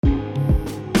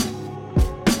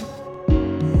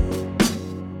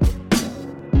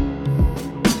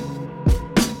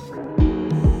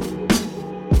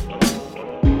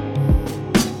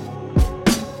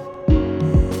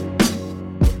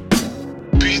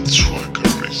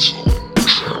PeteSwaggerBeatz on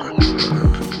track.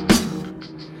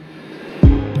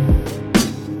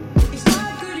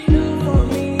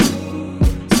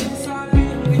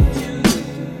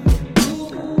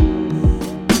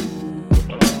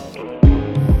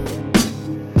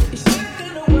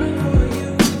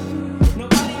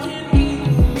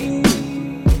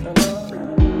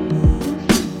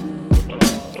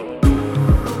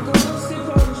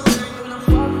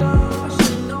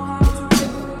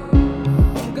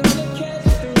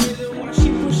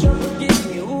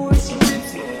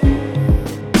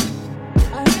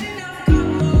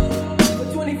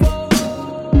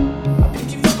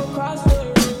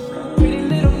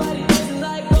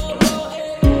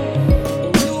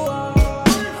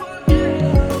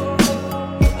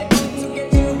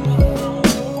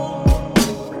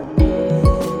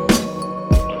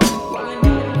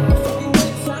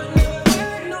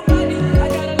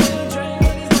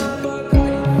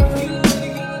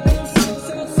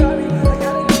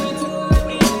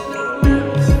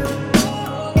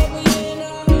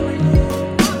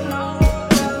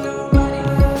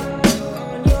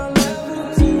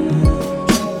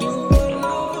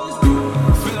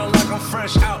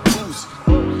 Fresh out loose.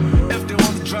 If they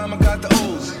want the drama, got the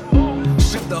ooze.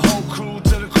 Ship the whole crew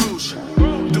to the cruise ship.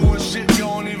 Doing shit you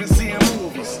don't even see in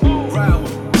movies. Ride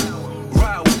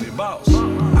with me, boss.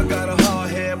 I got a hard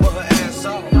head, but her ass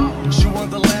off. She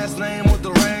want the last name with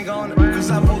the ring on it. Cause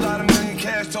I pulled out $1 million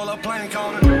cash, told her plank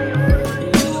on it.